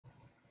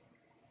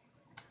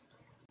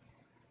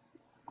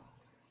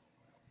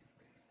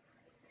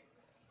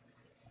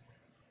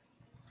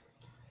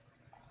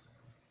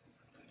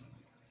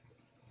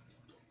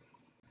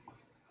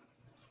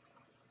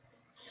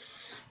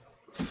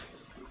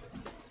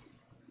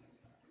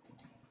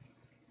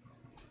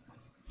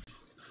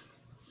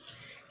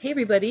Hey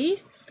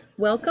everybody,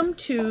 welcome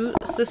to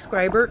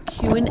subscriber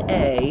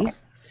Q&A.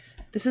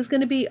 This is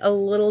going to be a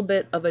little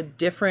bit of a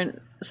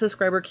different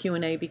subscriber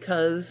Q&A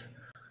because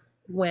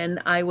when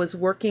I was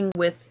working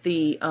with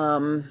the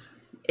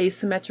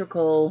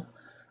asymmetrical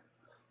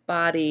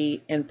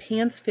body and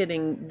pants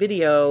fitting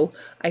video,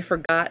 I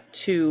forgot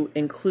to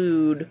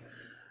include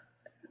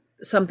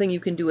something you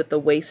can do with the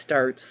waist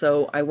darts.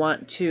 So I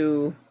want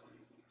to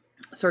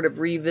sort of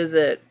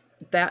revisit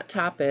that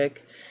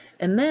topic.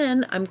 And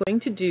then I'm going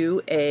to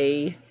do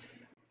a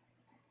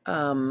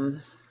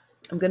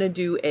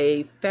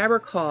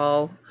fabric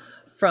haul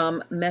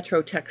from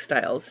Metro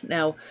Textiles.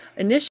 Now,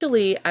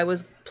 initially I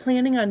was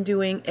planning on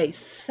doing a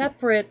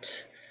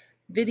separate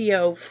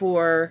video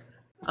for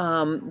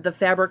the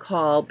fabric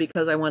haul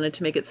because I wanted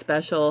to make it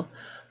special,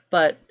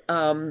 but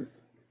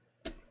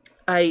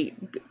I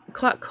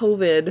caught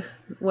COVID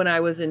when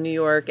I was in New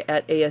York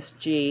at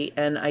ASG,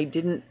 and I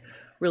didn't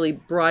really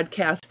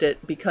broadcast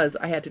it because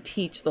I had to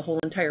teach the whole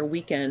entire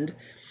weekend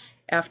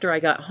after I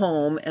got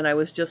home, and I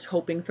was just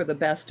hoping for the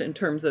best in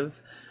terms of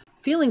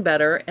feeling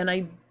better, and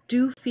I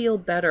do feel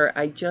better.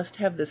 I just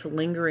have this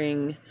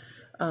lingering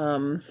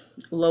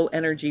low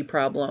energy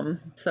problem,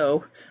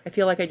 so I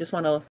feel like I just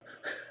want to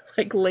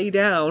like lay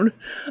down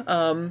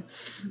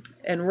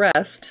and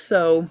rest.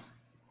 So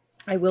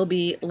I will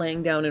be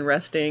laying down and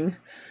resting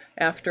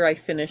after I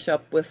finish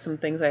up with some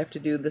things I have to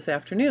do this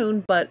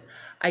afternoon, but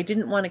I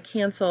didn't want to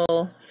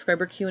cancel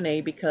subscriber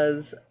Q&A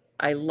because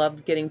I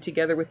loved getting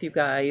together with you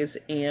guys,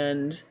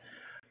 and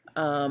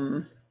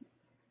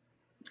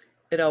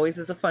it always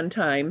is a fun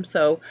time.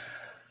 So,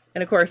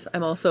 and of course,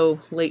 I'm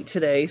also late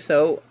today,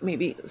 so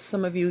maybe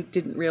some of you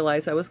didn't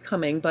realize I was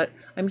coming, but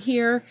I'm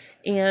here,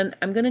 and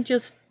I'm going to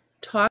just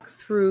talk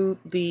through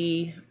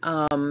the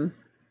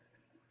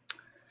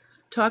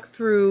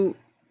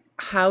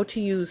how to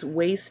use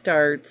waist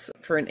darts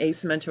for an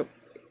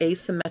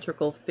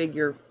asymmetrical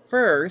figure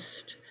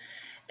first,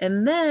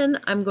 and then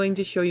I'm going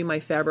to show you my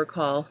fabric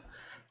haul.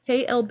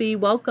 Hey LB,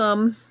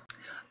 welcome.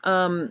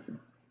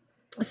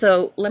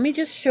 So let me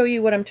just show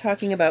you what I'm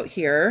talking about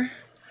here.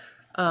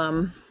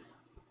 I'm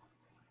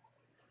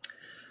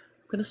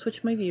going to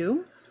switch my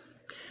view.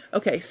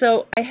 Okay,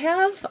 so I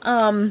have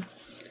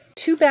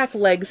two back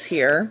legs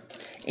here,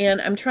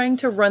 and I'm trying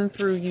to run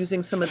through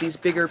using some of these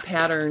bigger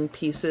pattern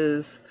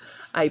pieces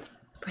I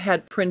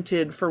had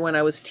printed for when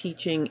I was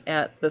teaching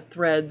at the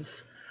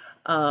Threads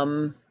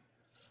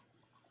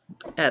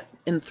at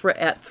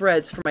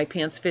Threads for my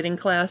pants fitting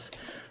class.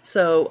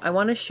 So I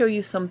want to show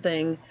you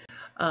something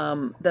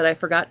that I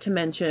forgot to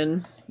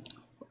mention,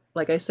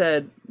 like I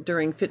said,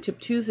 during Fit Tip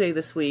Tuesday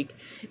this week.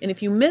 And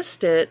if you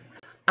missed it,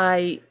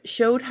 I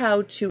showed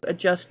how to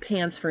adjust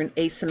pants for an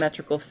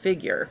asymmetrical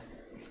figure.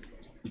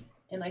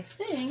 And I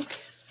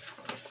think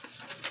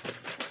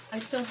I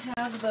still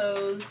have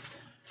those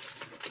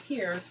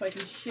here so I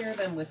can share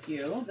them with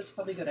you. That's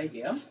probably a good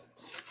idea.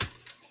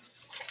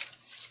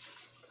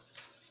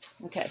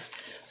 Okay,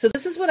 so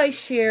this is what I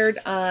shared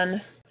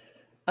on,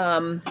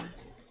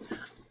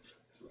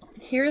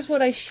 here's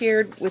what I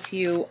shared with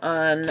you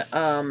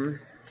on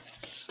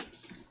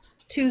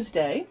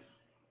Tuesday.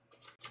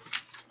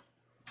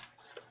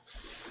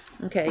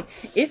 Okay,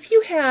 if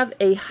you have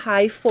a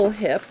high full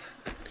hip,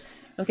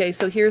 okay,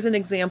 so here's an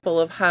example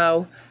of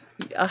how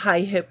a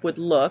high hip would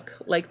look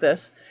like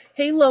this.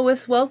 Hey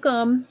Lois,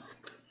 welcome.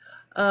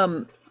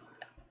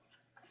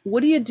 What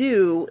do you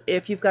do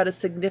if you've got a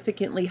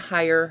significantly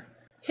higher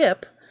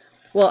hip?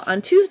 Well,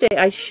 on Tuesday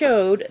I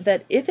showed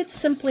that if it's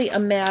simply a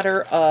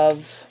matter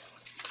of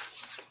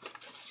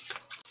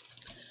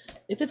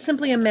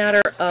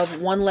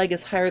one leg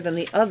is higher than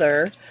the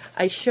other,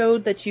 I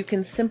showed that you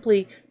can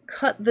simply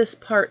cut this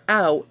part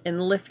out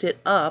and lift it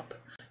up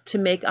to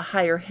make a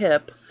higher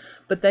hip,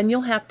 but then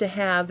you'll have to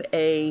have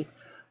a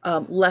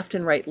left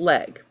and right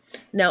leg.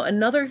 Now,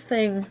 another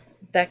thing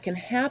that can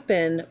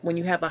happen when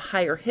you have a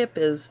higher hip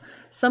is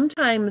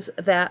sometimes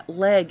that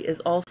leg is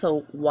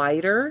also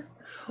wider,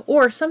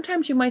 or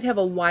sometimes you might have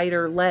a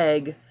wider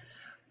leg,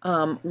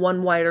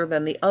 one wider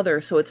than the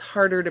other, so it's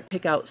harder to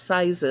pick out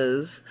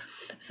sizes.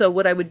 So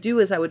what I would do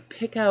is I would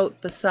pick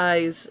out the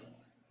size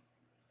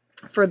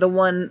for the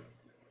one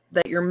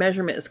that your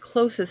measurement is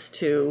closest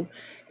to,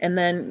 and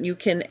then you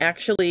can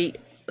actually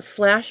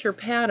slash your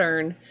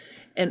pattern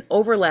and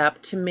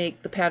overlap to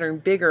make the pattern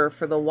bigger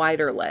for the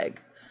wider leg.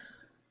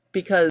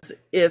 Because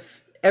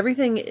if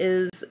everything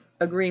is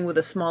agreeing with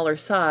a smaller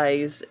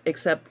size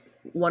except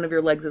one of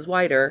your legs is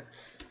wider,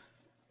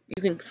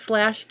 you can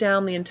slash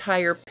down the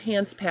entire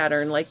pants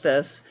pattern like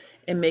this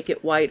and make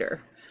it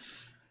wider.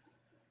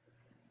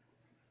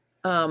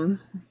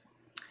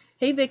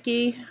 Hey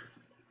Vicky.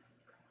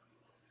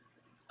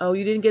 Oh,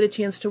 you didn't get a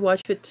chance to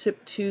watch Fit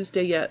Tip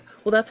Tuesday yet.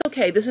 Well, that's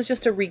okay. This is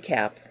just a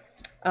recap.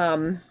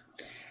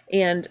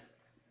 And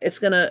it's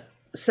going to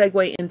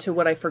segue into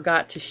what I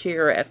forgot to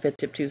share at Fit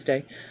Tip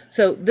Tuesday.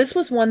 So this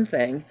was one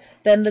thing.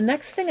 Then the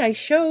next thing I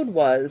showed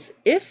was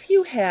if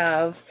you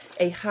have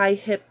a high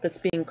hip that's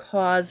being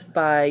caused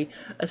by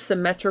a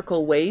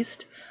symmetrical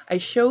waist, I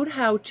showed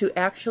how to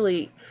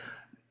actually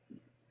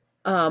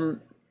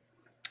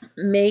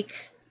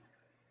make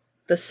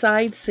the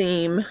side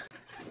seam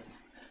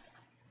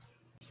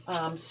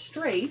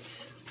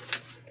straight.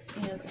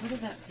 And where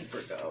did that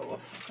paper go?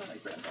 I thought I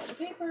grabbed all the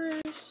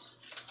papers.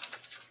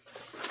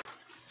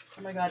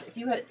 Oh my god, if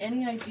you had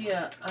any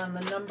idea on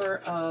the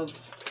number of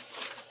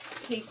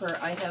paper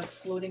I have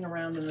floating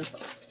around in this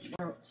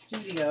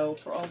studio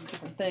for all the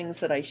different things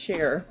that I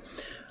share.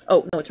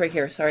 Oh, no, it's right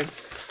here, sorry.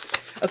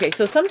 Okay,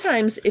 so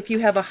sometimes if you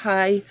have a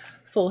high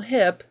full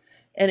hip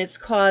and it's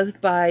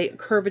caused by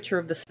curvature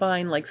of the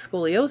spine like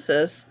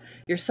scoliosis,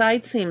 your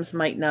side seams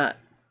might not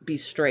be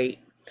straight.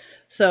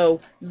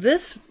 So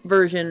this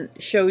version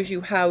shows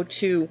you how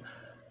to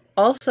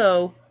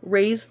also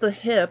raise the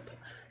hip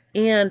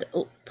and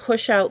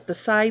push out the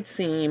side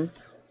seam,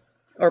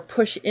 or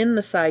push in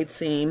the side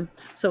seam.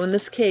 So in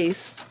this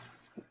case,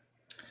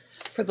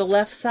 for the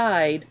left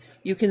side,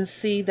 you can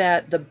see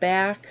that the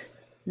back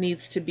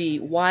needs to be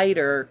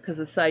wider because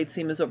the side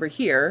seam is over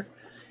here,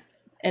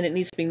 and it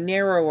needs to be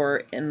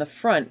narrower in the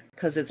front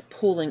because it's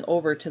pulling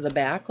over to the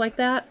back like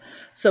that.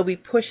 So we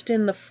pushed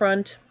in the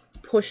front,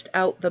 pushed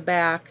out the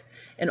back,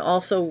 and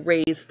also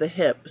raised the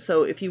hip.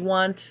 So if you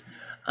want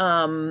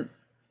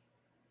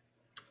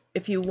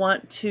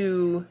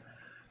to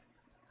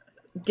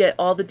get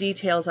all the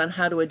details on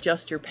how to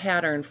adjust your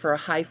pattern for a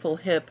high full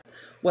hip,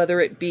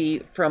 whether it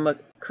be from a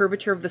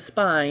curvature of the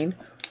spine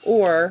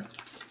or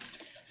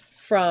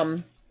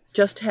from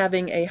just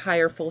having a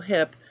higher full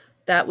hip,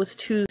 that was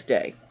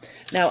Tuesday.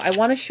 Now I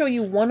want to show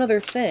you one other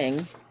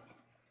thing.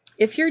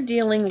 If you're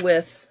dealing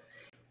with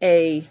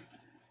a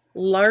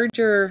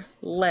larger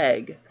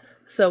leg,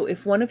 so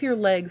if one of your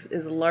legs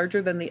is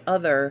larger than the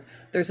other,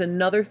 there's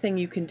another thing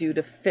you can do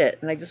to fit,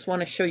 and I just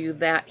want to show you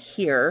that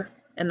here,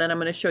 and then I'm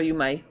going to show you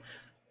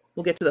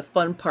we'll get to the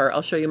fun part.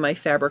 I'll show you my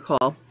fabric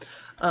haul.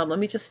 Let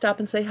me just stop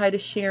and say hi to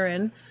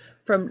Sharon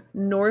from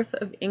north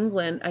of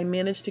England. I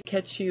managed to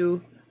catch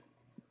you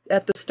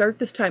at the start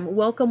this time.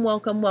 Welcome,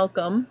 welcome,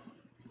 welcome.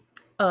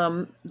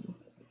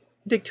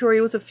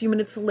 Victoria was a few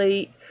minutes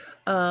late,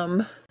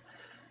 and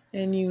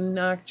you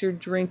knocked your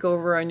drink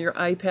over on your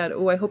iPad.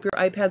 Oh, I hope your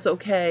iPad's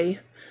okay.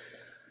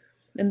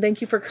 And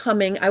thank you for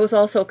coming. I was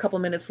also a couple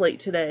minutes late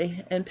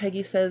today. And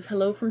Peggy says,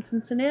 hello from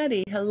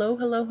Cincinnati. Hello,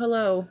 hello,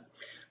 hello.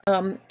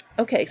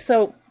 Okay,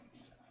 so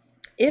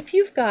if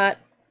you've got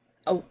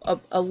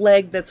a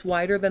leg that's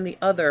wider than the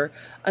other,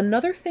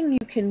 another thing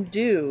you can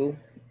do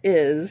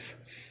is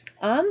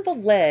on the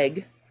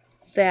leg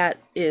that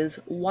is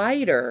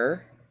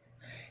wider,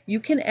 you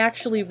can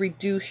actually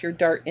reduce your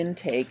dart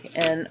intake.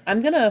 And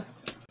I'm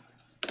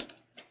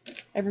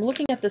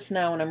looking at this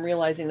now and I'm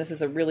realizing this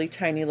is a really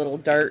tiny little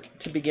dart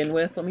to begin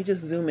with. Let me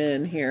just zoom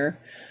in here.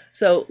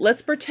 So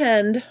let's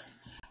pretend,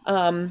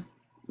 you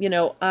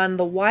know, on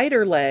the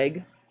wider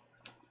leg,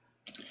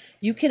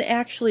 you can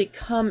actually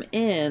come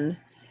in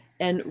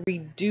and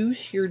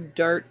reduce your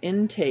dart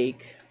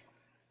intake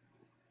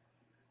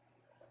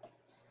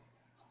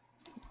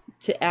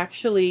to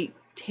actually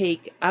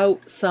take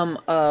out some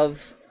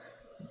of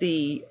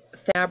the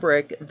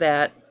fabric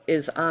that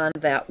is on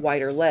that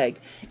wider leg.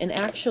 And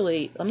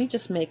actually,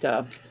 let's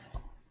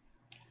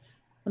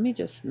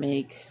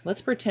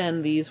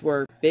pretend these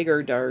were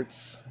bigger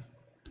darts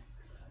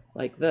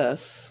like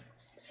this.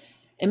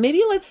 And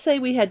maybe let's say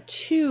we had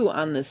 2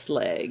 on this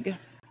leg.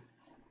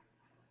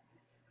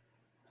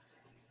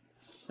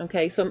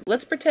 Okay, so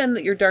let's pretend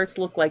that your darts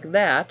look like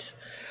that.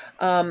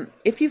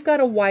 If you've got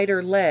a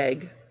wider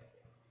leg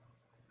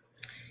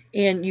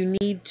and you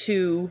need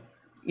to,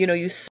 you know,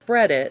 you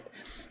spread it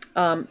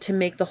to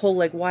make the whole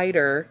leg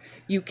wider,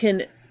 you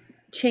can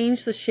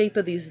change the shape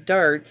of these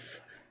darts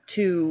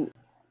to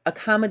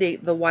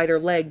accommodate the wider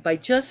leg by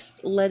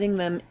just letting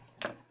them,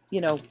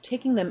 you know,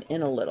 taking them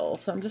in a little.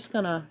 So I'm just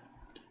gonna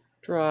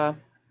draw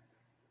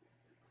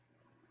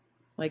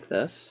like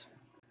this.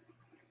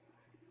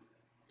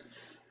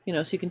 You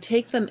know, so you can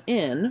take them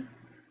in,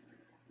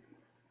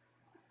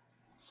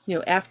 you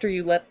know, after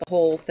you let the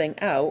whole thing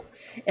out.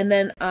 And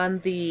then on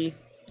the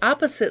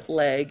opposite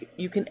leg,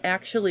 you can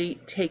actually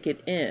take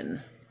it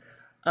in.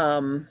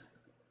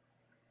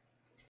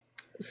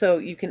 So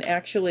you can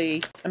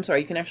actually,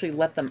 you can actually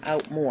let them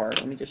out more.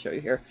 Let me just show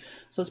you here.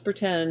 So let's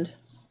pretend,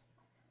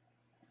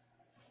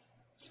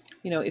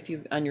 you know, if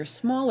you, on your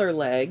smaller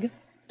leg,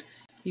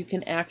 you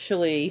can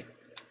actually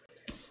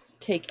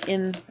take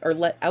in or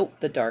let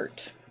out the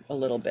dart a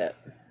little bit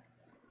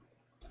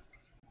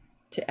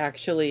to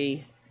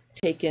actually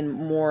take in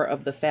more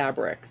of the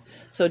fabric.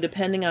 So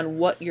depending on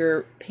what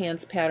your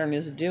pants pattern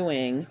is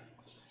doing,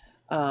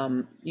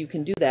 you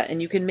can do that,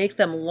 and you can make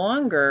them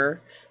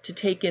longer to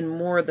take in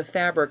more of the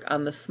fabric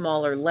on the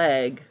smaller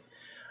leg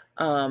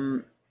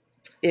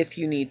if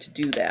you need to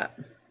do that.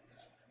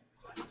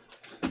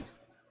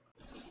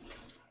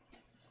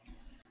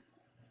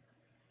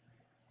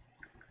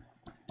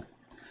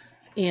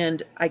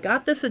 And I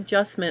got this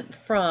adjustment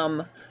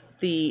from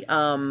the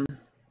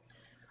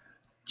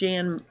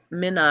Jan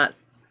Minot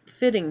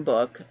fitting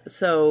book.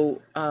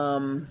 So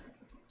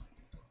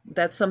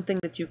that's something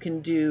that you can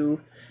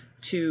do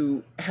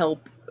to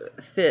help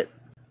fit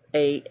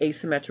a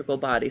asymmetrical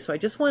body. So I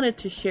just wanted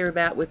to share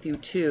that with you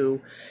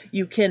too.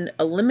 You can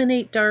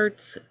eliminate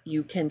darts,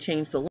 you can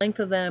change the length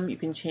of them, you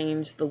can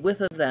change the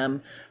width of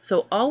them.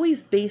 So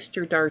always baste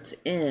your darts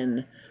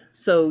in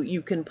so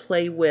you can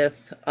play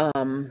with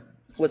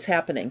what's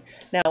happening.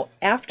 Now,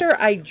 after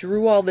I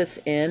drew all this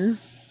in,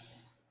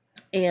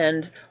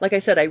 and like I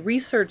said, I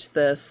researched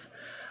this,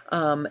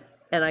 and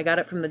I got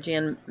it from the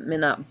Jan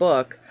Minot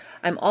book.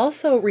 I'm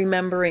also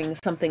remembering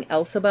something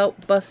else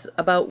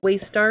about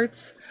waist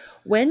darts.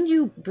 When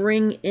you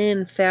bring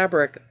in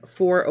fabric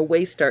for a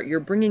waist dart,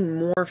 you're bringing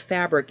more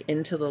fabric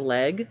into the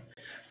leg.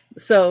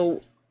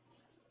 So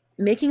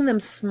making them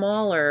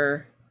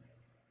smaller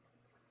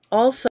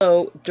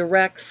also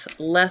directs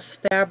less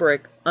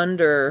fabric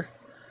under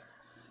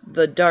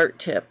the dart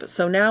tip.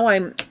 So now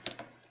I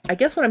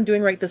guess what I'm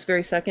doing right this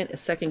very second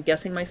is second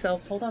guessing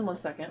myself. Hold on one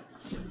second.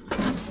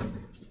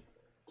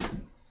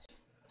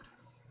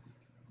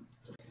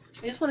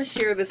 I just want to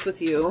share this with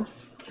you.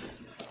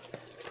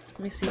 Let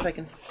me see if I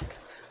can,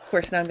 of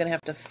course now I'm going to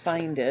have to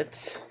find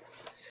it.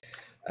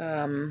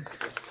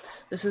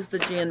 This is the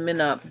Jan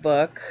Minot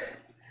book.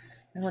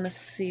 I want to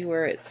see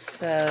where it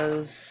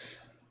says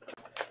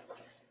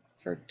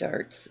for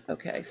darts.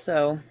 Okay,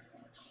 so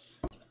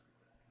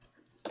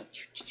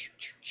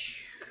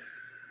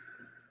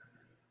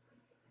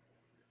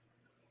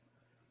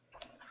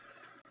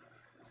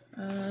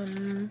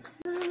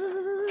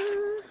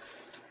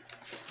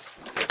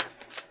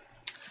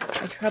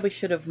I probably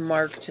should have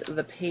marked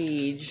the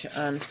page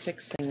on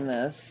fixing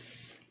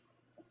this.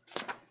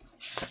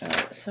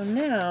 Alright, so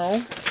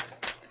now,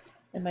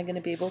 am I going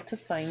to be able to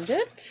find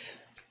it?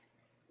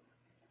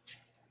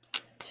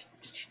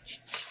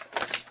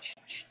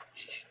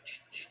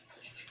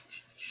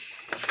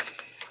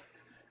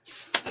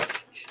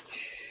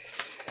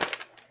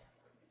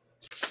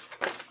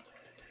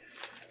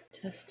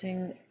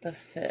 Testing the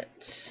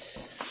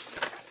fit.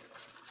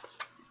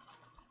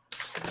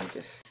 Let me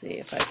just see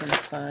if I can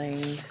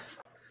find.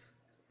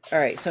 All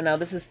right, so now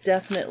this is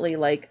definitely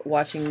like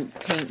watching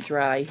paint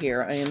dry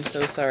here. I am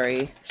so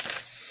sorry.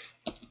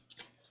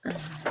 Let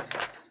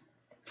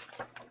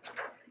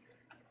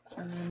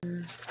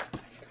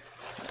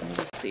me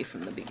just see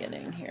from the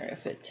beginning here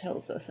if it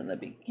tells us in the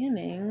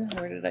beginning.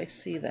 Where did I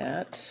see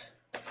that?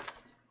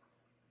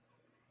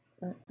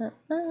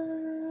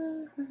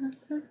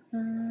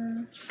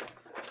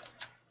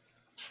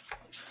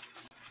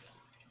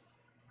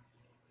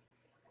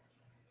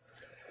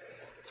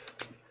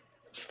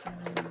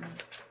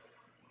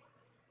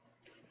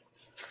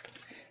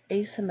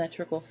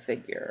 Asymmetrical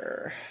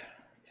figure.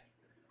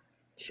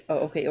 Oh,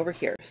 okay, over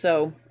here.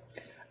 So,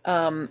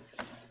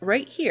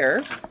 right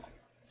here,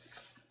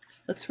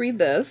 let's read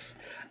this.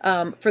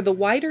 For the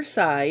wider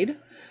side,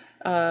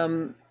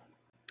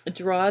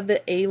 draw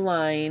the A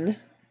line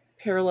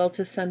parallel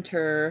to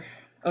center.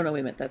 Oh no, wait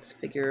a minute, that's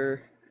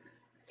figure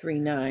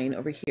 3-9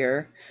 over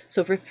here.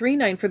 So for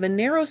 3-9, for the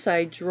narrow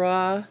side,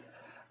 draw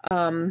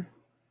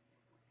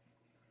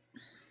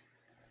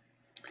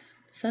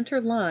center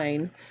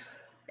line.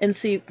 And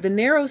see, the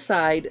narrow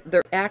side,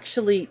 they're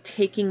actually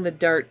taking the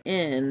dart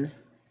in,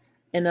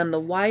 and on the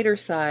wider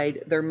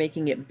side, they're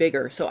making it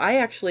bigger. So I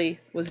actually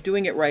was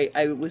doing it right.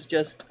 I was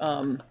just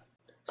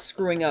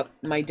screwing up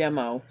my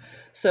demo.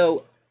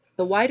 So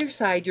the wider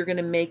side, you're going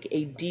to make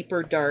a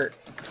deeper dart.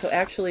 So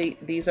actually,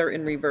 these are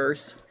in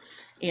reverse.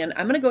 And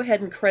I'm going to go ahead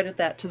and credit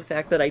that to the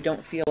fact that I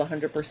don't feel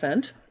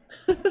 100%.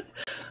 All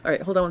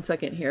right, hold on one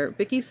second here.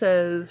 Vicky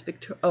says,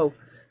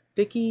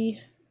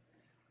 Vicky,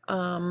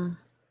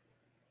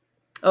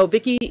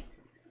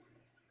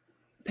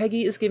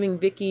 Peggy is giving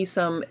Vicky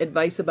some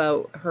advice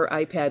about her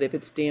iPad if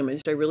it's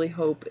damaged. I really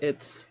hope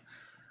it's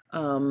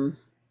going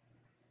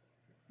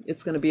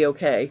to be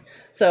okay.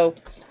 So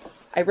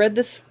I read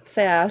this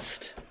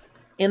fast,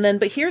 and then,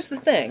 but here's the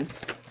thing.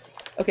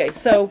 Okay,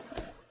 so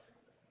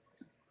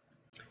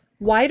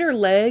wider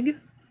leg,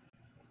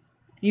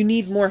 you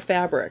need more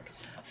fabric.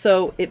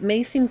 So it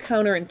may seem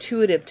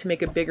counterintuitive to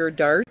make a bigger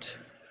dart,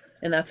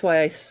 and that's why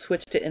I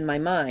switched it in my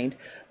mind.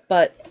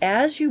 But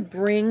as you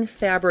bring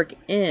fabric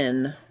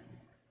in,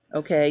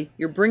 okay,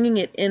 you're bringing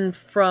it in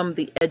from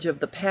the edge of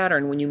the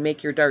pattern when you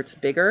make your darts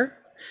bigger,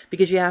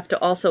 because you have to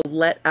also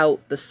let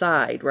out the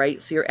side,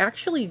 right? So you're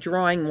actually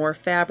drawing more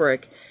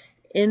fabric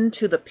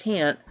into the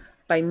pant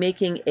by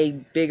making a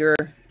bigger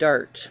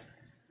dart.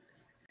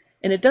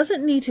 And it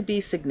doesn't need to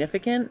be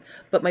significant,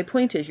 but my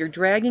point is you're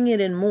dragging it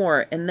in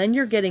more, and then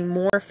you're getting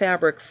more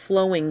fabric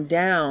flowing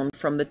down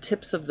from the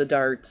tips of the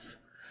darts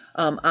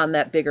on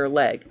that bigger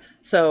leg.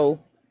 So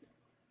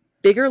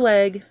bigger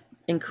leg,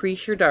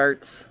 increase your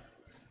darts.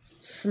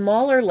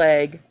 Smaller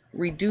leg,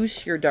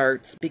 reduce your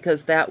darts,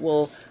 because it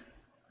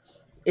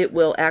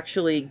will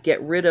actually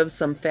get rid of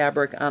some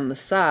fabric on the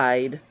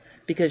side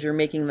because you're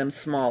making them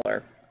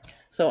smaller.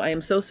 So I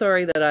am so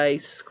sorry that I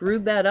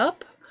screwed that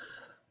up,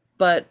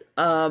 but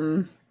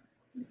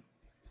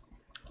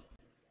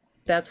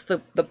that's the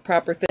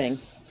proper thing.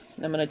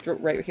 I'm going to draw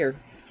right here.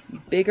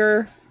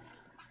 Bigger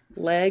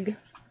leg,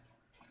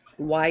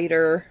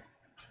 wider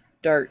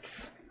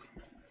darts.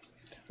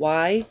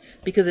 Why?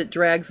 Because it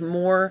drags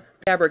more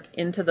fabric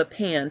into the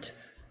pant,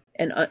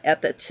 and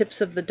at the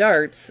tips of the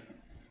darts,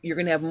 you're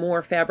going to have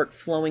more fabric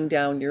flowing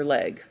down your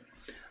leg.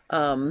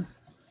 And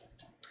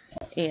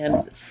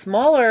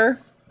smaller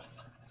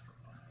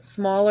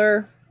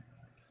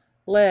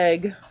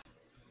leg,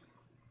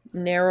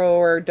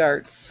 narrower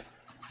darts,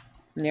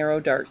 narrow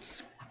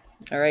darts.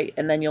 All right,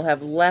 and then you'll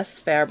have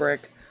less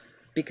fabric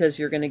because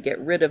you're going to get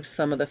rid of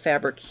some of the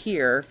fabric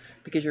here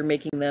because you're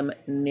making them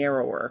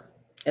narrower,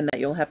 and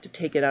that you'll have to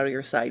take it out of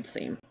your side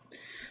seam.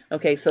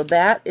 Okay, so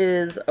that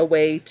is a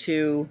way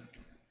to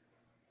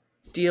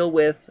deal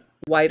with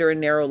wider and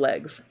narrow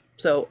legs.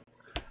 So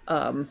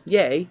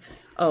yay.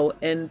 Oh,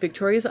 and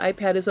Victoria's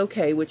iPad is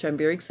okay, which I'm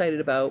very excited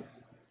about.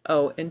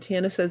 Oh, and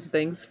Tana says,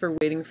 thanks for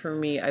waiting for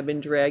me. I've been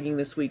dragging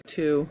this week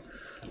too.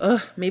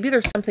 Maybe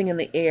there's something in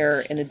the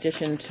air in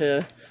addition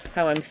to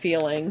how I'm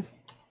feeling.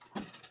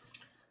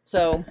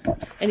 So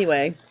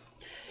anyway,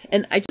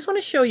 and I just want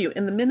to show you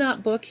in the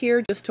Minot book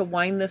here, just to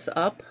wind this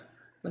up.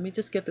 Let me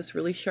just get this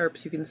really sharp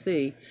so you can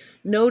see.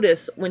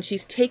 Notice when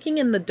she's taking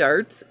in the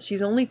darts,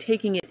 she's only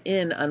taking it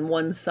in on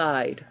one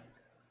side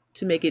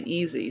to make it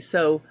easy.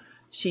 So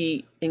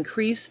she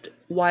increased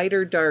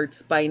wider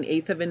darts by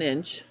 1/8 of an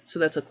inch. So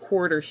that's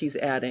 1/4 she's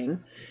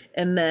adding.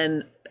 And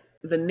then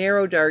the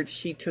narrow darts,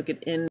 she took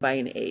it in by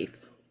 1/8.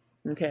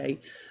 Okay.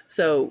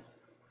 So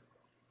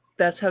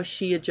that's how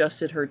she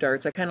adjusted her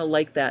darts. I kind of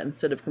like that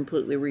instead of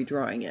completely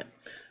redrawing it.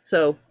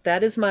 So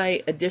that is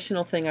my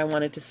additional thing I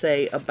wanted to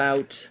say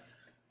about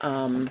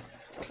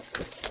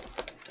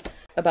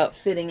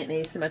fitting an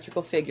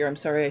asymmetrical figure. I'm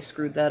sorry I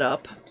screwed that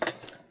up.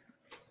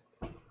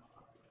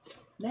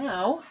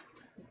 Now,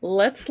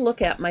 let's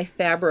look at my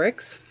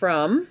fabrics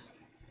from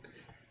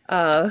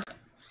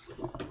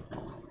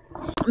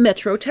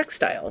Metro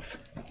Textiles.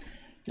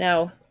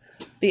 Now,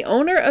 the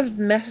owner of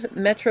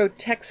Metro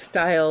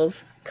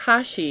Textiles,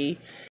 Kashi,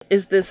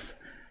 is this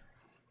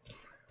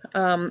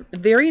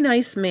very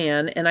nice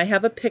man, and I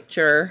have a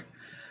picture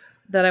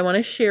that I want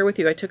to share with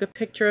you. I took a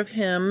picture of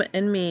him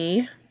and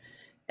me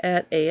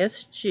at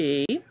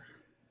ASG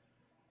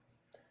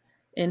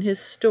in his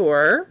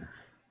store,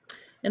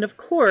 and of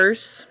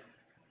course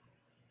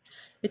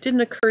it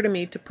didn't occur to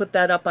me to put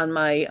that up on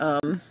my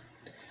up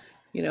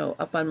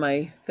on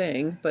my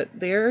thing, but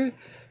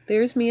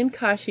there's me and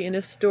Kashi in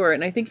his store,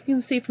 and I think you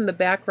can see from the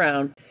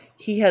background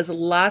he has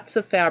lots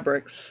of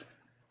fabrics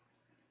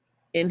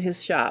in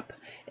his shop.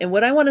 And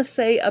what I want to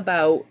say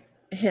about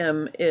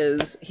him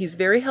is he's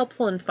very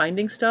helpful in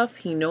finding stuff.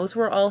 He knows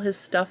where all his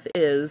stuff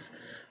is.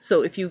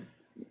 So if you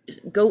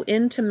go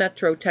into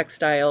Metro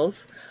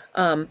Textiles,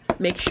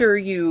 make sure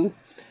you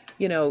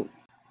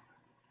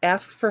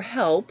ask for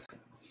help.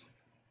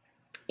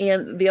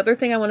 And the other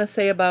thing I want to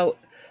say about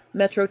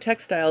Metro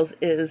Textiles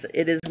is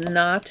it is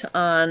not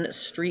on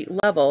street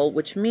level,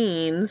 which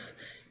means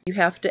you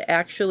have to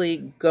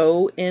actually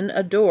go in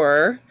a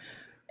door,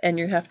 and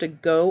you have to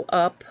go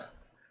up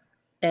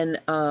an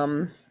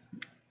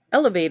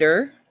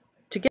elevator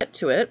to get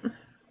to it.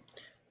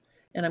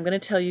 And I'm going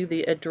to tell you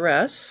the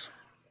address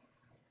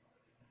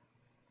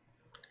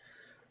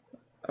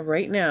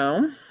right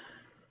now.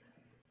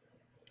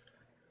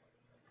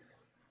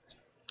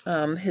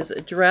 His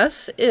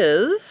address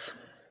is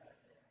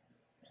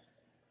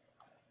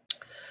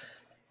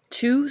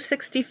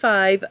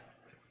 265,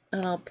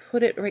 and I'll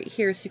put it right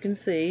here so you can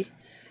see.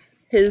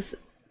 His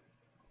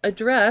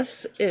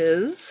address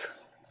is,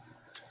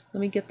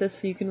 let me get this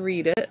so you can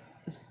read it.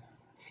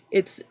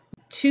 It's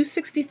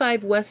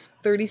 265 West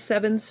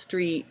 37th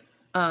Street,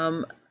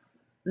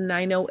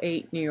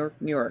 908 New York,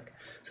 New York.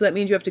 So that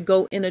means you have to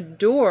go in a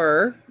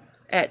door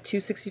at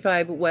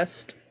 265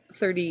 West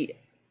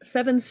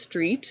 37th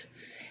Street,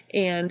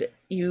 and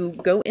you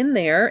go in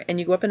there and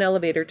you go up an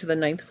elevator to the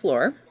 9th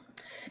floor.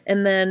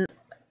 And then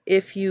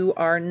if you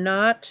are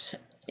not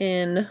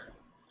in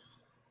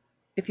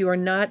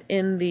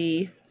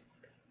the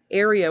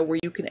area where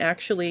you can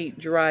actually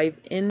drive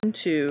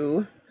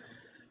into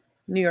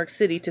New York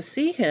City to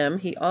see him,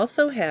 he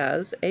also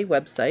has a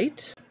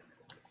website.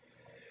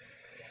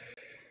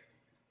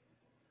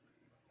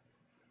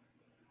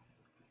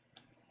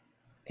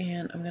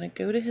 And I'm going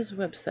to go to his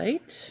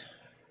website.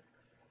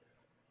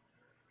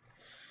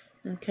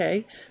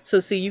 Okay, so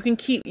see, you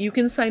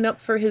can sign up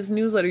for his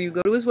newsletter. You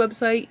go to his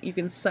website, you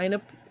can sign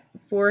up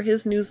for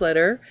his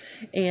newsletter,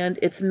 and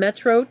it's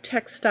Metro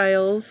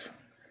Textiles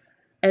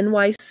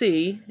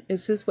NYC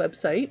is his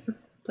website. So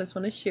I just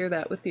want to share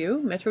that with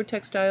you.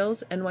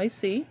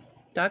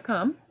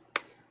 MetroTextilesNYC.com.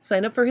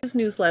 Sign up for his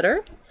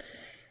newsletter.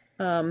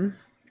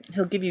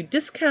 He'll give you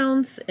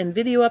discounts and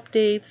video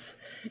updates.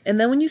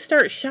 And then when you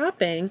start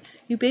shopping,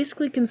 you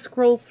basically can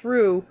scroll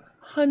through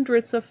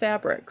hundreds of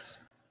fabrics.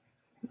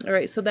 All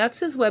right, so that's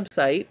his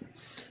website.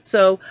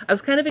 So I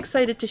was kind of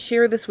excited to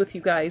share this with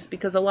you guys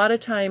because a lot of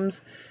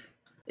times,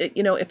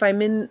 if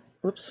I'm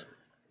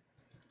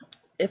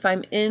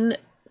in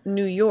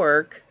New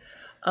York,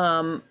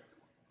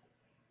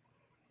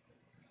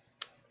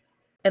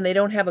 and they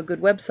don't have a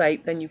good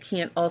website, then you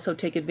can't also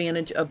take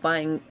advantage of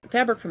buying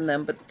fabric from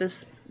them. But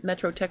this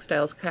Metro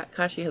Textiles.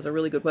 Kashi has a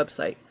really good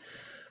website.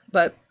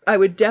 But I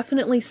would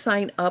definitely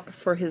sign up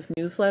for his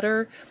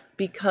newsletter,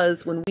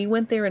 because when we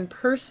went there in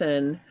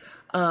person,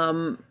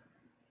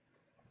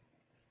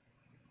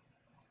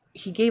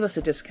 he gave us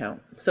a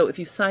discount. So if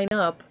you sign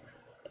up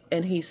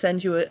and he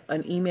sends you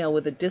an email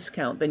with a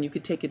discount, then you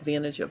could take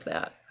advantage of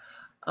that.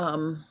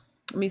 Let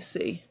me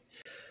see.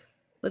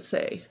 Let's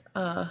say,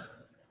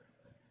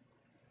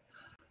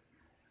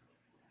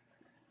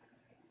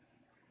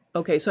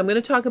 okay, so I'm going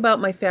to talk about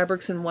my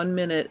fabrics in 1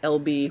 minute,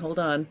 LB. Hold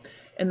on.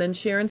 And then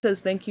Sharon says,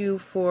 thank you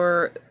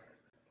for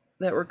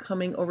that we're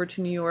coming over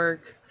to New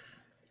York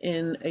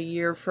in a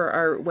year for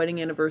our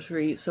wedding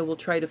anniversary, so we'll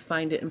try to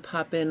find it and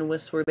pop in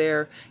once we're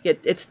there. Yeah,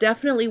 it's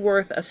definitely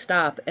worth a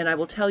stop. And I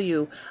will tell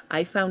you,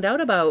 I found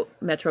out about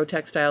Metro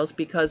Textiles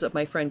because of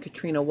my friend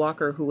Katrina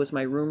Walker, who was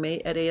my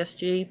roommate at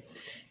ASG.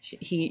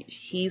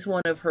 He's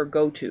one of her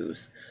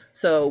go-tos.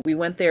 So we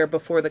went there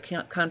before the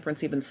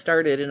conference even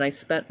started, and I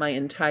spent my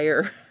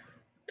entire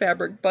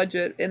fabric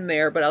budget in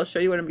there, but I'll show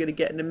you what I'm going to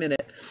get in a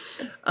minute.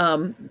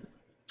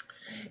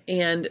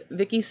 And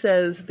Vicky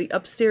says the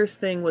upstairs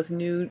thing was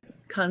new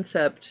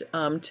concept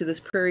to this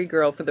Prairie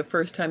Girl for the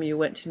first time you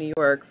went to New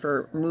York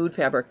for Mood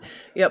Fabric.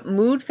 Yep,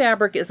 Mood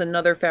Fabric is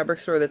another fabric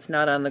store that's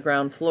not on the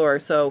ground floor.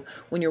 So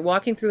when you're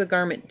walking through the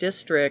garment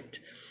district,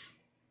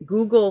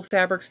 Google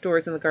fabric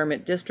stores in the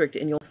garment district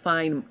and you'll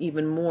find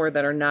even more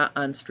that are not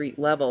on street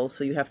level.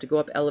 So you have to go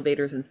up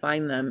elevators and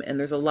find them. And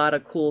there's a lot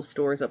of cool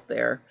stores up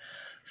there.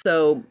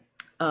 So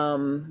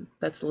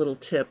that's a little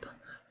tip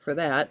for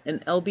that.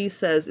 And LB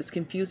says it's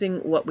confusing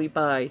what we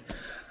buy.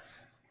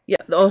 Yeah,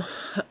 oh,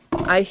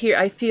 I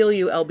feel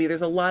you, LB.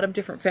 There's a lot of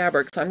different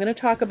fabrics. So I'm going to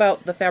talk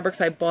about the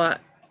fabrics I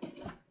bought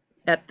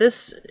at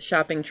this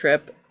shopping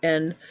trip,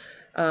 and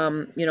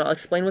you know, I'll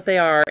explain what they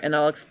are, and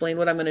I'll explain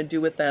what I'm going to do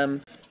with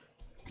them.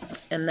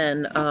 And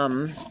then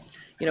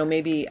you know,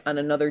 maybe on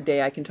another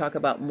day I can talk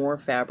about more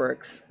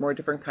fabrics, more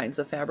different kinds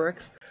of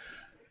fabrics.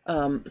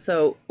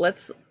 So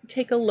let's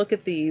take a look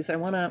at these. I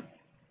want to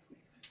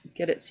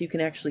get it so you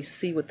can actually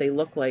see what they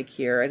look like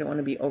here. I don't want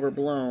to be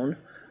overblown.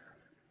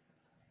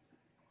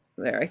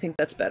 There, I think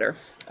that's better.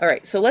 All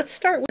right, so let's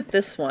start with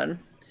this one.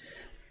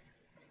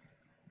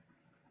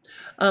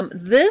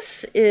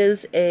 This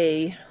is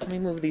a, let me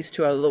move these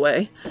two out of the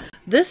way.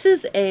 This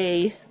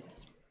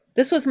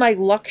was my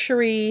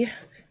luxury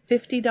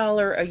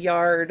 $50 a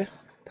yard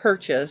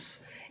purchase.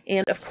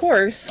 And of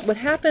course, what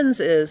happens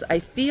is I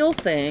feel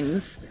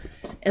things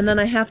and then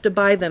I have to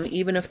buy them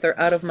even if they're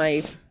out of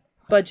my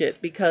budget,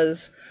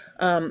 because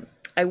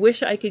I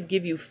wish I could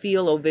give you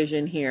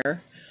feel-o-vision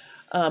here.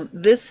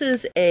 This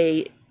is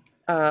a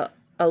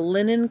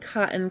linen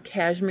cotton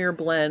cashmere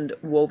blend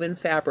woven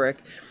fabric,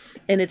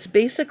 and it's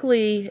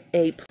basically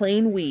a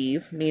plain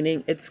weave,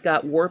 meaning it's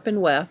got warp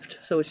and weft,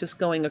 so it's just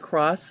going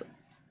across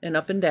and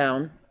up and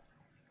down,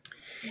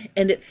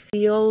 and it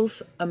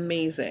feels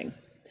amazing.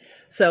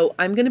 So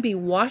I'm going to be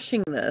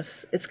washing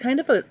this. It's kind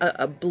of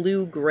a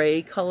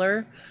blue-gray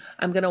color.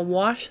 I'm going to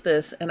wash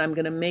this, and I'm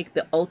going to make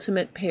the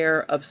ultimate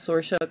pair of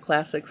Sorsha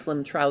Classic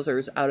Slim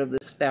trousers out of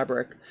this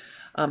fabric.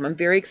 I'm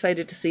very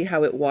excited to see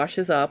how it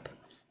washes up.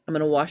 I'm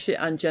going to wash it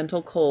on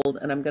gentle cold,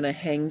 and I'm going to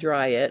hang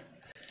dry it.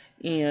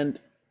 And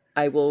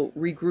I will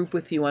regroup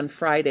with you on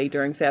Friday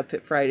during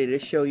FabFit Friday to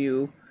show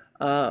you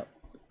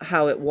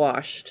how it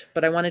washed.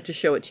 But I wanted to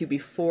show it to you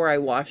before I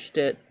washed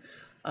it.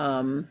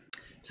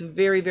 It's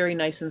very, very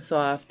nice and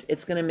soft.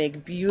 It's going to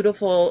make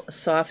beautiful,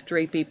 soft,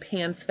 drapey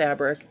pants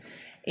fabric.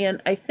 And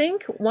I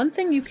think one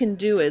thing you can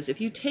do is if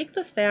you take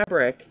the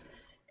fabric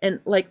and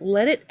like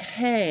let it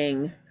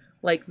hang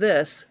like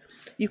this,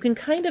 you can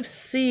kind of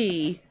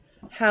see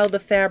how the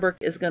fabric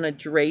is going to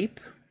drape.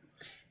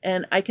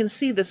 And I can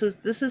see this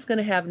is going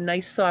to have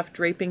nice soft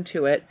draping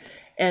to it.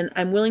 And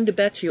I'm willing to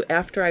bet you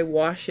after I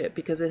wash it,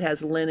 because it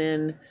has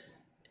linen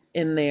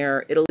in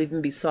there, it'll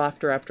even be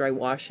softer after I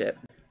wash it.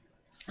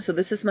 So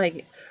this is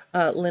my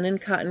linen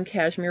cotton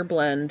cashmere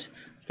blend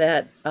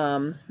that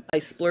I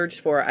splurged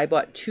for. I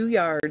bought 2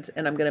 yards,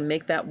 and I'm going to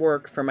make that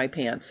work for my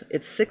pants.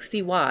 It's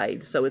 60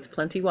 wide, so it's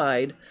plenty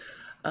wide.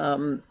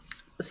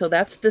 So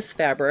that's this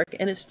fabric,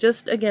 and it's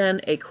just,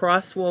 again, a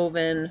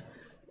cross-woven,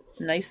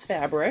 nice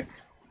fabric.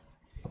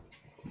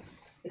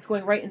 It's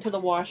going right into the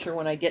washer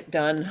when I get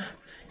done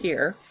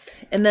here.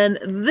 And then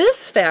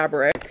this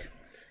fabric,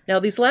 now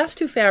these last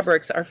 2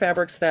 fabrics are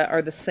fabrics that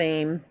are the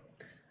same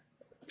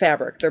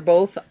fabric. They're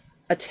both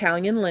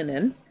Italian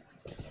linen,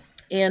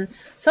 and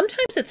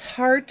sometimes it's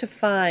hard to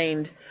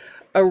find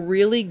a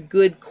really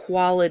good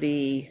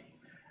quality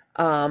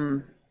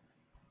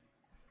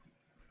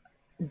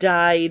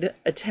dyed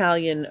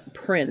Italian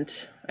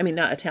print. I mean,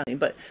 not Italian,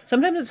 but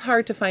sometimes it's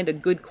hard to find a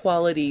good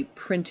quality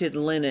printed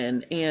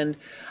linen. And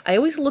I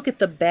always look at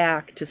the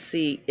back to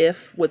see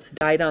if what's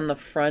dyed on the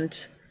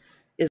front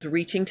is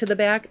reaching to the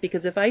back,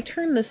 because if I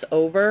turn this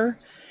over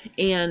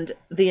and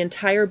the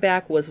entire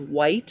back was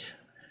white,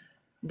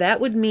 that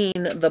would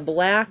mean the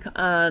black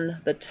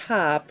on the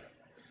top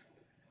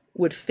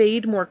would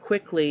fade more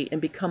quickly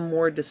and become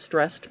more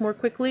distressed more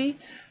quickly.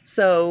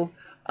 So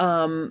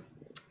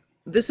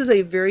this is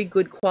a very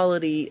good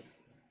quality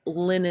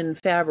linen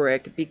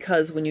fabric,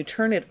 because when you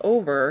turn it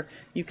over,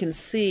 you can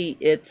see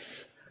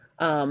it's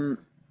the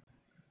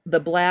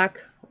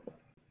black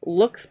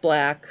looks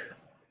black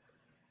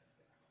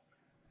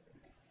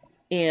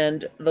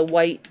and the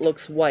white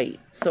looks white.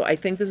 So I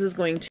think this is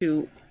going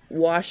to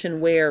wash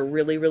and wear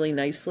really, really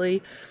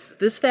nicely.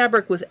 This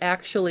fabric was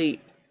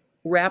actually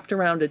wrapped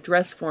around a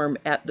dress form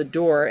at the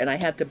door, and I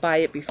had to buy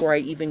it before I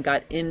even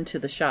got into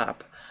the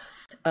shop.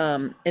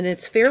 And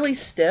it's fairly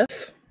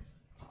stiff.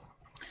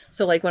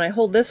 So like when I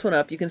hold this one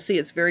up, you can see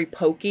it's very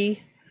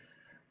pokey.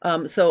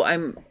 So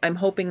I'm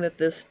hoping that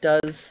this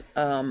does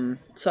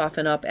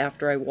soften up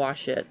after I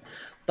wash it.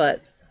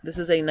 But this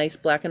is a nice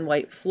black and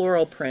white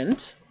floral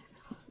print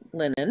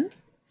linen.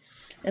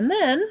 And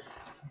then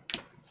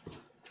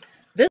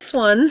this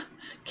one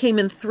came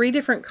in 3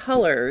 different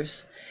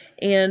colors,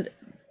 and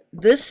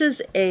this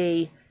is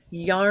a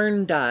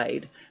yarn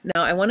dyed.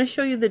 Now I want to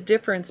show you the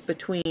difference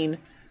between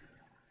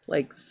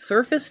like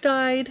surface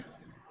dyed.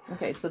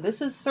 Okay, so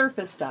this is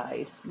surface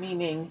dyed,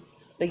 meaning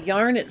the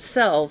yarn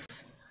itself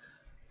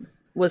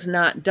was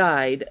not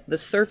dyed. The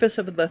surface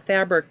of the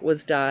fabric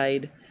was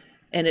dyed,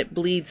 and it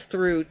bleeds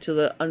through to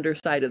the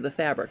underside of the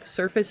fabric.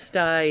 Surface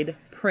dyed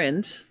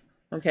print,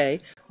 okay,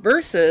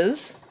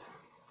 versus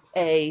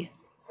a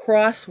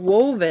cross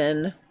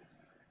woven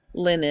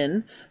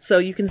linen. So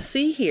you can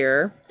see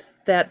here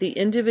that the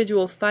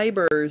individual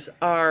fibers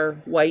are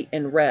white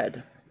and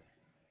red.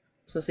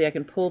 So see, I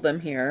can pull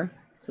them here.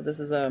 So this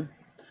is a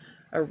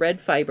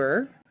red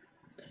fiber.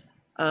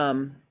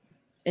 And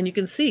you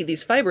can see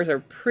these fibers are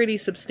pretty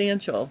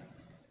substantial.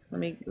 Let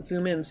me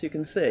zoom in so you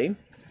can see.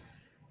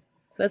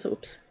 So that's,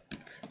 oops.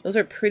 Those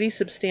are pretty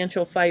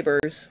substantial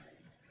fibers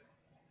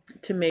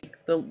to make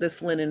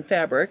this linen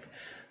fabric.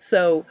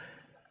 So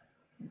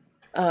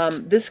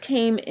this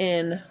came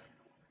in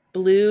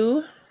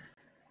blue,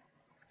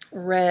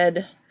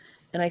 red,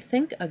 and I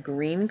think a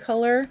green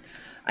color.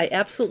 I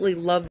absolutely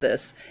love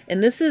this.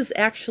 And this is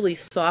actually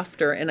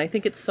softer, and I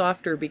think it's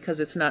softer because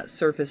it's not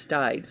surface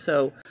dyed.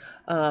 So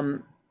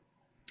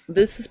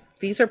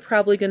these are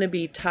probably going to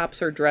be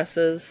tops or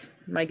dresses,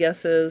 my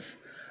guess is.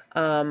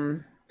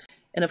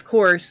 And of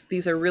course,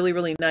 these are really,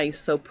 really nice.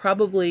 So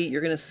probably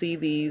you're going to see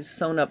these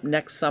sewn up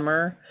next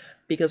summer,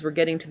 because we're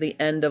getting to the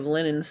end of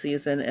linen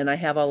season, and I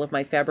have all of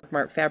my Fabric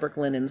Mart fabric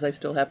linens I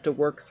still have to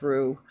work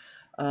through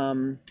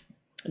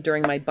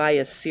during my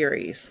bias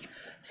series.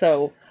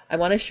 So I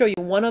want to show you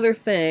one other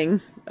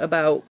thing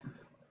about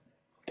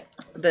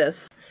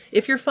this.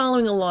 If you're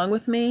following along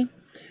with me,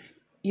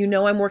 you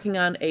know I'm working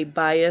on a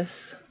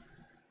bias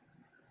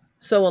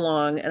sew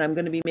along, and I'm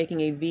going to be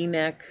making a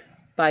V-neck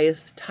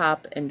bias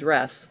top and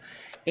dress.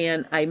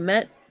 And I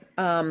met,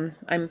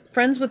 I'm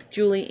friends with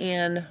Julie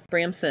Ann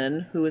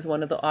Bramson, who is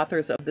one of the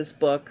authors of this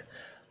book,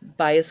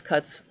 Bias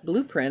Cuts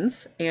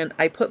Blueprints, and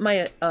I put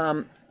my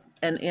an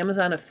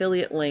Amazon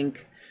affiliate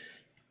link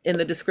in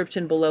the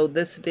description below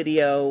this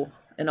video,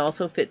 and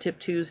also Fit Tip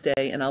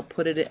Tuesday, and I'll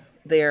put it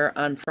there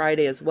on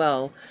Friday as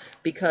well,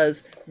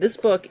 because this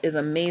book is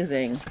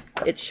amazing.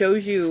 It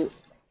shows you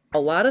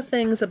a lot of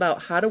things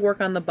about how to work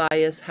on the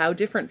bias, how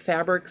different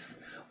fabrics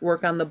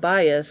work on the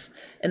bias,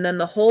 and then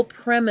the whole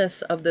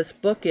premise of this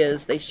book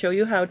is they show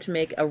you how to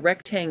make a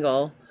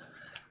rectangle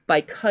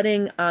by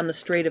cutting on the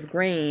straight of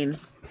grain,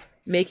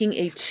 making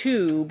a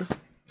tube,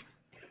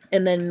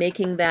 and then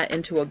making that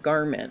into a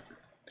garment.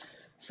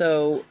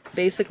 So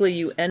basically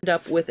you end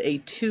up with a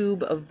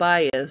tube of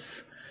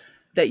bias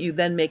that you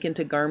then make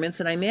into garments.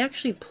 And I may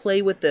actually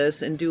play with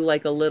this and do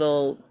like a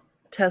little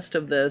test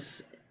of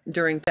this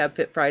during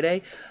FabFit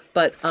Friday.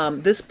 But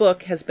this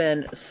book has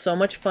been so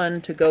much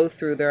fun to go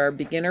through. There are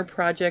beginner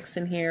projects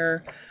in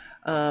here,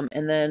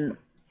 and then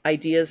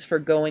ideas for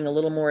going a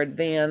little more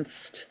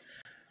advanced.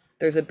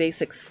 There's a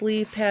basic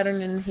sleeve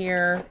pattern in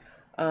here.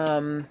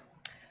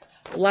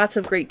 Lots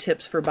of great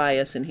tips for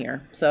bias in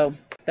here. So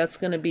that's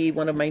going to be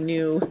one of my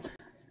new,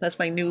 that's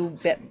my new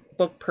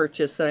book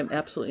purchase that I'm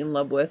absolutely in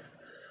love with.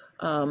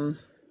 All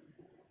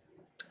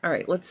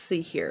right, let's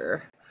see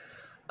here.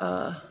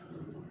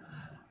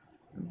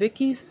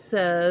 Vicky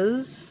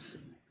says,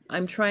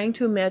 I'm trying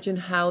to imagine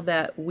how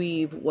that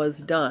weave was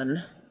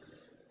done.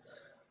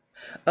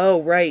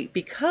 Oh, right,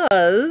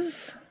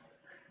 because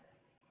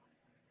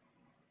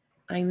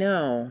I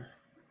know.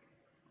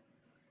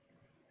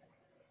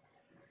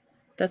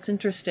 That's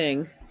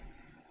interesting.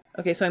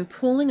 Okay, so I'm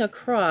pulling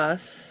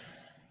across.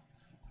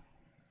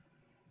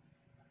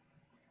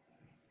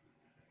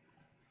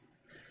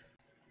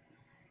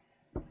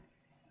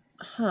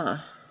 Huh.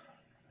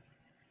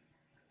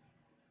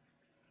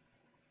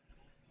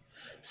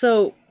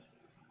 So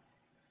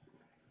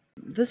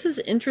this is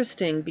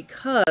interesting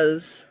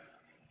because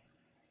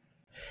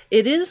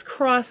it is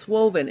cross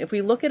woven. If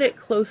we look at it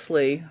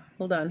closely,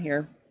 hold on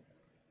here.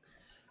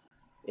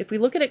 If we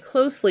look at it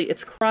closely,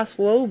 it's cross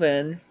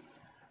woven,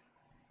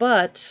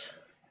 but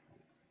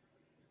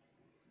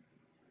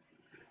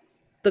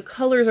the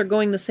colors are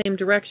going the same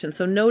direction.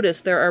 So notice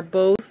there are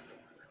both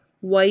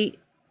white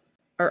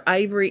or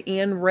ivory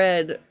and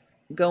red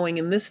going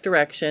in this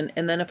direction,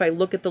 and then if I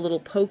look at the little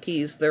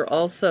pokies, they're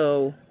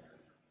also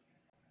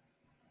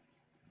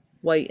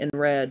white and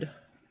red.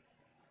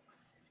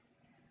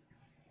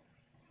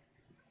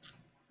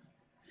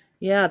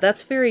 Yeah,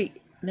 that's very,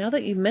 now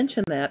that you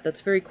mention that,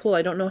 that's very cool.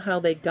 I don't know how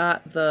they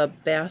got the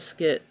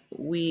basket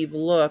weave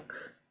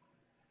look.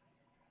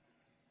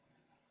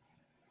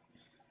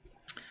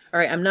 All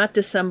right, I'm not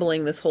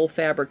disassembling this whole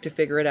fabric to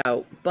figure it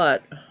out,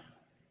 but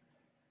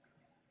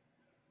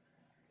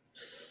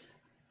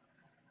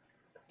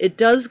it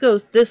does go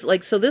this,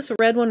 like, so this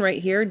red one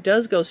right here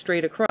does go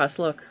straight across.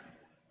 Look,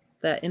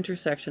 that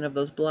intersection of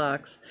those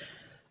blocks.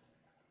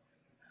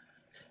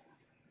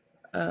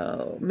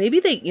 Oh, maybe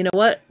they, you know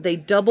what? They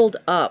doubled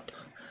up.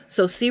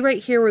 So see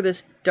right here where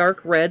this dark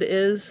red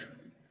is?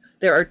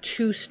 There are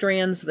two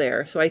strands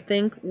there. So I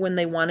think when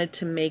they wanted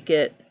to make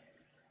it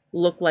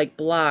look like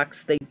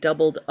blocks, they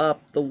doubled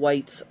up the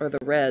whites or the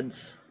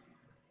reds.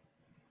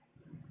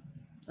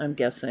 I'm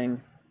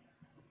guessing.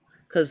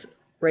 Because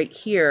right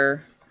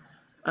here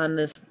on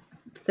this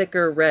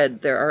thicker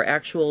red, there are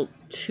actual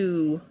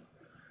two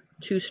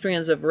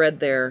strands of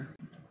red there.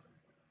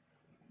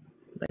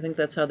 I think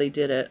that's how they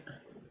did it.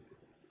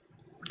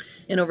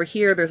 And over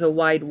here, there's a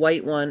wide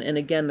white one, and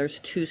again, there's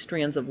two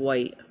strands of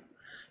white.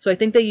 So I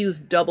think they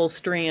used double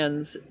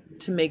strands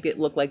to make it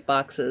look like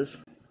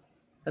boxes.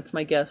 That's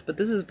my guess, but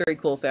this is very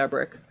cool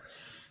fabric.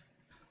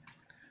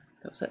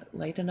 Was that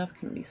light enough?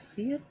 Can we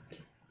see it?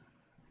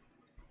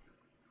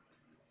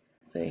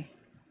 Say,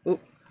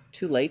 oh,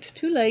 too late,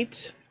 too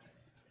late.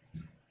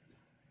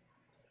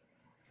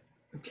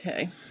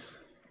 Okay.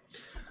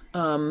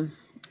 All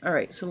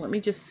right, so let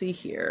me just see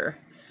here.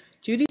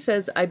 Judy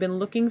says, I've been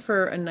looking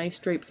for a nice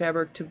drape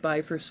fabric to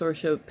buy for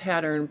Sorsha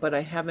pattern, but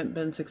I haven't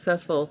been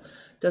successful.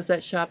 Does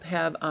that shop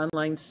have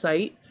online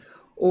site?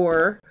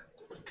 Or,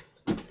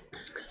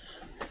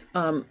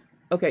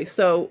 okay,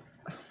 so,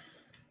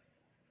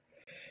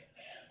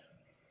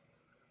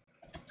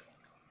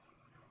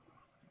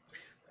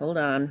 hold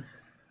on.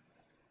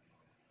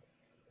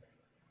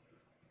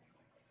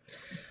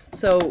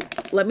 So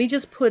let me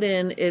just put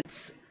in,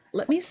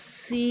 let me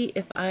see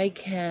if I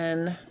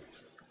can,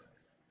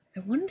 I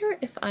wonder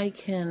if I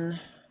can,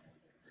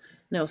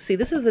 no, see,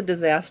 this is a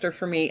disaster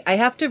for me. I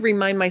have to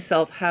remind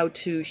myself how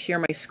to share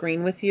my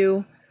screen with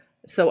you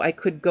so I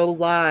could go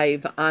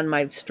live on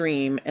my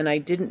stream, and I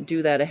didn't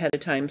do that ahead of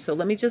time. So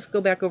let me just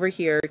go back over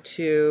here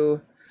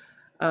to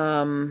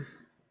go.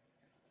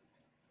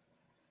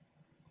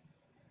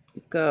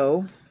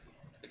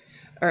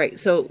 All right,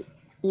 so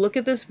look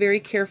at this very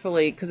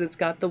carefully because it's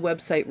got the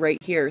website right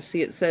here.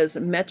 See, it says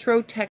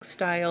Metro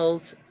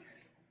Textiles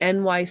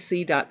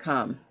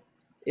NYC.com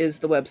is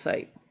the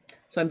website.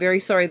 So I'm very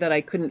sorry that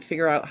I couldn't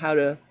figure out how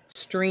to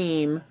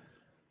stream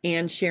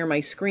and share my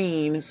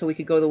screen so we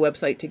could go to the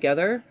website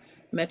together.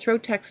 Metro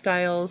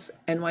Textiles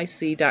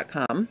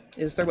NYC.com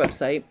is their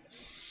website.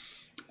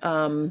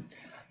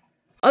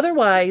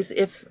 Otherwise,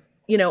 if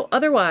you know,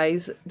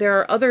 otherwise there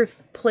are other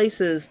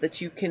places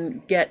that you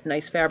can get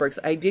nice fabrics.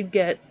 I did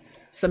get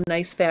some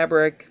nice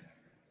fabric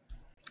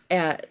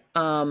at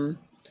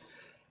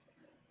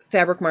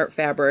Fabric Mart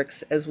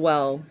Fabrics as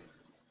well.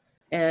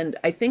 And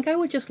I think I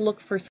would just look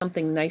for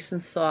something nice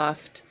and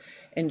soft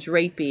and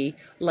drapey,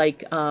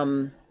 like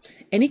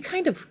any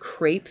kind of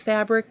crepe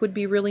fabric would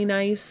be really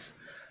nice.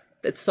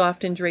 That's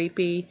soft and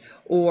drapey.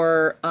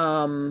 Or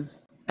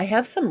I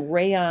have some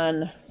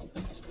rayon.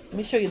 Let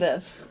me show you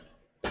this.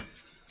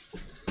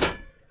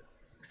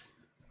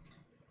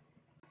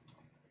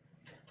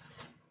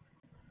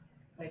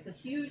 It's a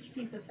huge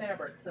piece of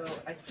fabric, so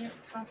I can't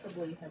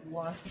possibly have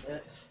lost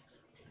it.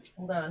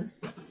 Hold on.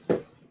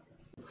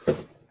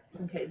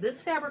 Okay,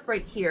 this fabric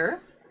right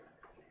here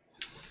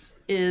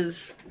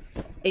is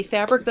a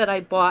fabric that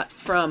I bought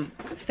from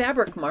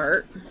Fabric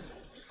Mart.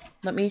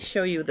 Let me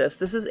show you this.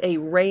 This is a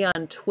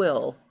rayon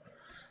twill.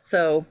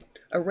 So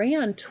a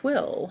rayon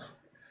twill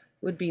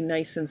would be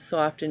nice and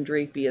soft and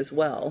drapey as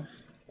well.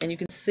 And you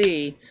can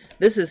see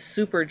this is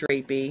super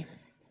drapey.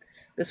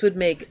 This would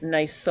make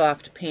nice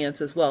soft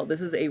pants as well.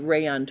 This is a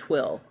rayon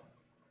twill.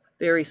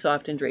 Very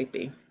soft and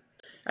drapey.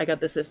 I got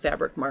this at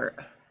Fabric Mart.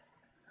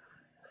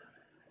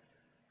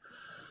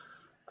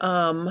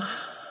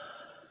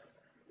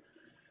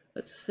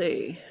 Let's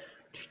see.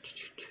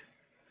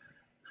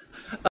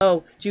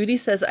 Oh, Judy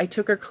says, I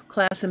took her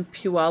class in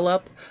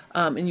Puyallup,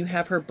 and you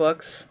have her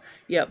books.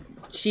 Yep.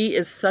 She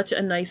is such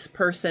a nice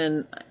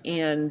person,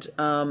 and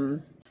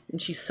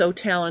she's so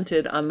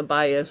talented on the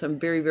bias. I'm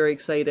very, very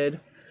excited.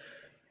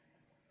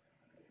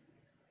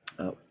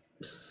 Oh,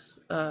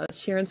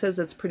 Sharon says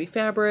that's pretty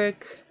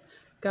fabric.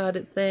 Got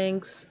it,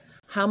 thanks.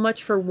 How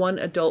much for one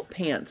adult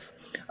pants?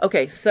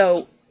 Okay,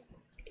 so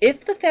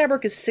if the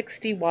fabric is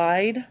 60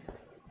 wide,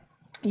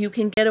 you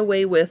can get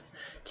away with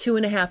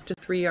 2.5 to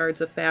 3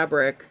 yards of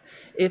fabric.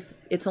 If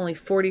it's only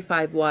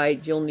 45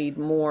 wide, you'll need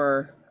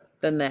more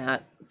than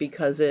that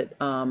because it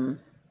you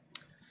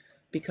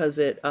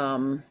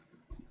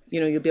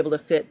know, you'll be able to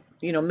fit,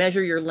 you know,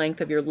 measure your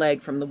length of your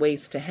leg from the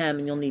waist to hem,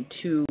 and you'll need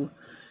two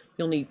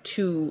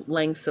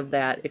lengths of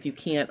that if you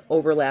can't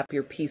overlap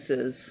your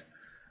pieces.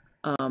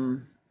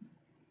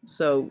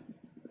 So,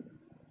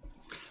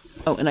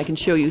 oh, and I can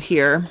show you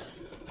here.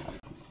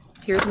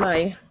 Here's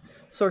my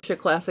Sorsha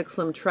Classic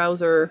Slim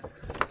trouser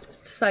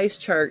size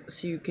chart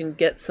so you can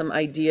get some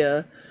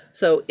idea.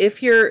 So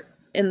if you're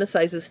in the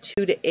sizes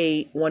 2 to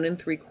 8, 1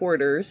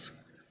 3/4,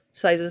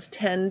 sizes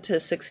 10 to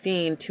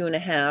 16,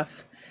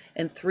 2.5,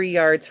 and 3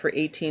 yards for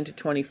 18 to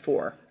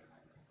 24.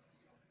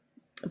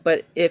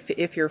 But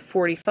if you're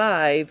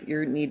 45,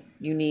 you need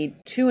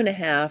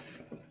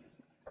 2.5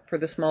 for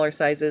the smaller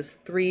sizes,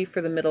 3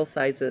 for the middle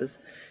sizes,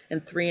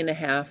 and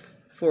 3.5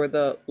 for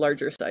the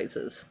larger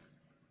sizes.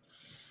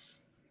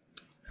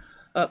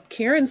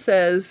 Karen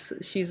says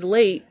she's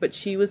late, but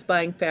she was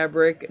buying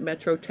fabric at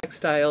Metro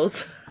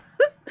Textiles.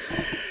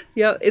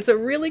 Yeah, it's a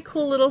really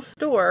cool little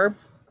store.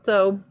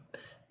 So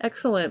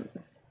excellent.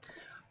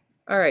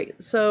 All right,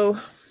 so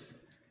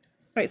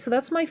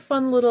that's my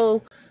fun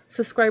little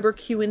subscriber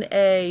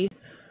Q&A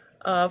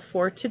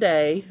for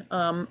today.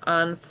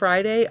 On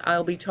Friday,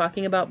 I'll be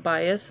talking about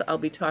bias. I'll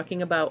be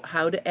talking about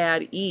how to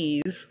add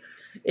ease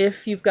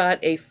if you've got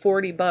a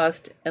 40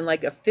 bust and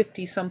like a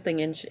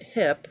 50-something inch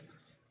hip.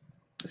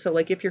 So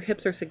like if your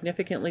hips are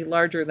significantly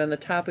larger than the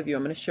top of you,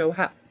 I'm going to show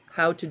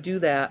how to do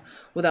that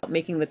without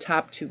making the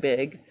top too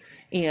big.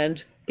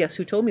 And guess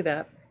who told me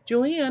that?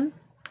 Julianne.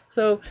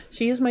 So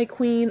she is my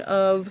queen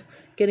of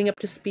getting up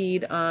to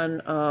speed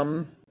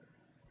on,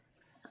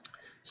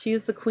 she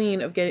is the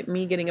queen of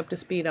getting up to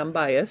speed on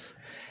bias.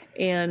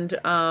 And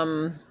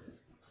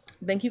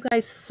thank you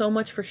guys so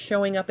much for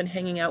showing up and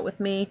hanging out with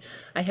me.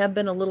 I have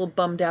been a little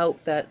bummed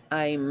out that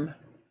I'm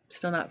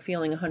still not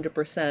feeling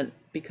 100%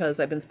 because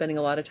I've been spending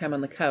a lot of time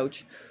on the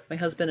couch. My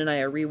husband and I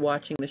are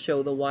rewatching the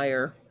show The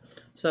Wire.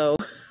 So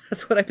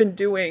that's what I've been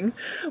doing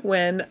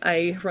when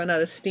I run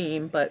out of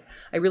steam. But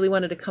I really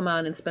wanted to come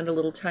on and spend a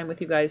little time with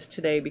you guys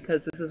today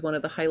because this is one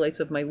of the highlights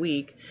of my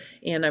week.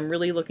 And I'm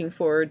really looking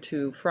forward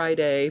to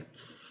Friday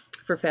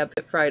for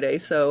FabFit Friday.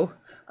 So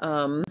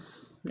I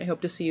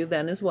hope to see you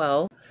then as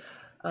well.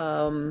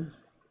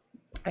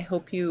 I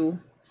hope you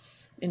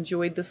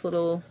enjoyed this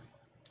little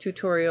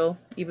tutorial,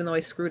 even though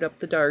I screwed up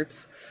the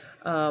darts.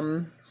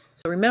 So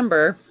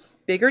remember,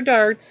 bigger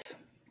darts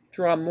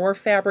draw more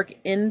fabric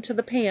into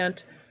the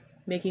pant,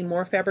 making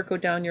more fabric go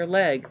down your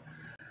leg.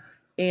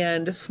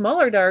 And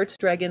smaller darts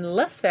drag in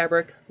less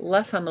fabric,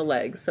 less on the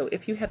leg. So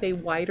if you have a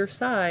wider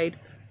side,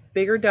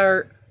 bigger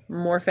dart,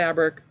 more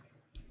fabric,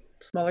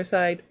 smaller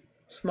side,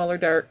 smaller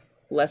dart,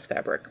 less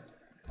fabric.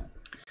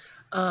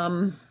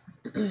 All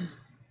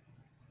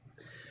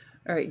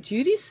right,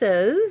 Judy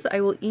says, I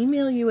will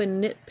email you a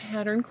knit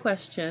pattern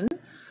question.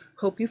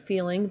 Hope you're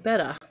feeling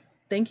better.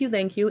 Thank you,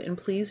 and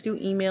please do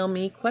email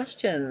me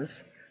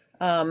questions.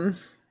 And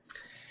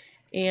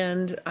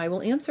I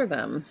will answer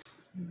them.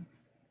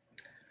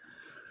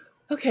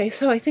 Okay,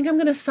 so I think I'm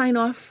going to sign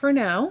off for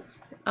now.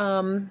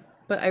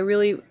 But I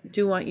really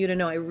do want you to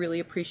know I really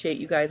appreciate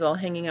you guys all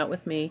hanging out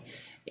with me.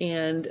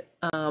 And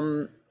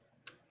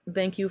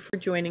thank you for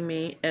joining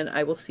me. And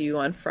I will see you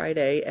on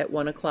Friday at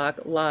 1 o'clock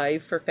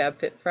live for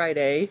FabFit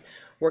Friday,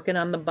 working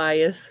on the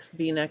bias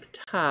V-neck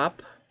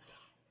top.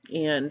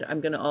 And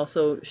I'm going to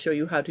also show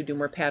you how to do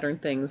more pattern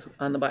things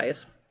on the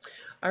bias.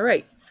 All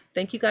right.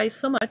 Thank you guys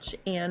so much.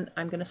 And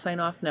I'm going to sign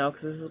off now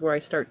because this is where I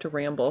start to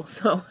ramble.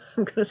 So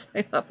I'm going to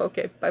sign off.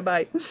 Okay.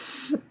 Bye-bye.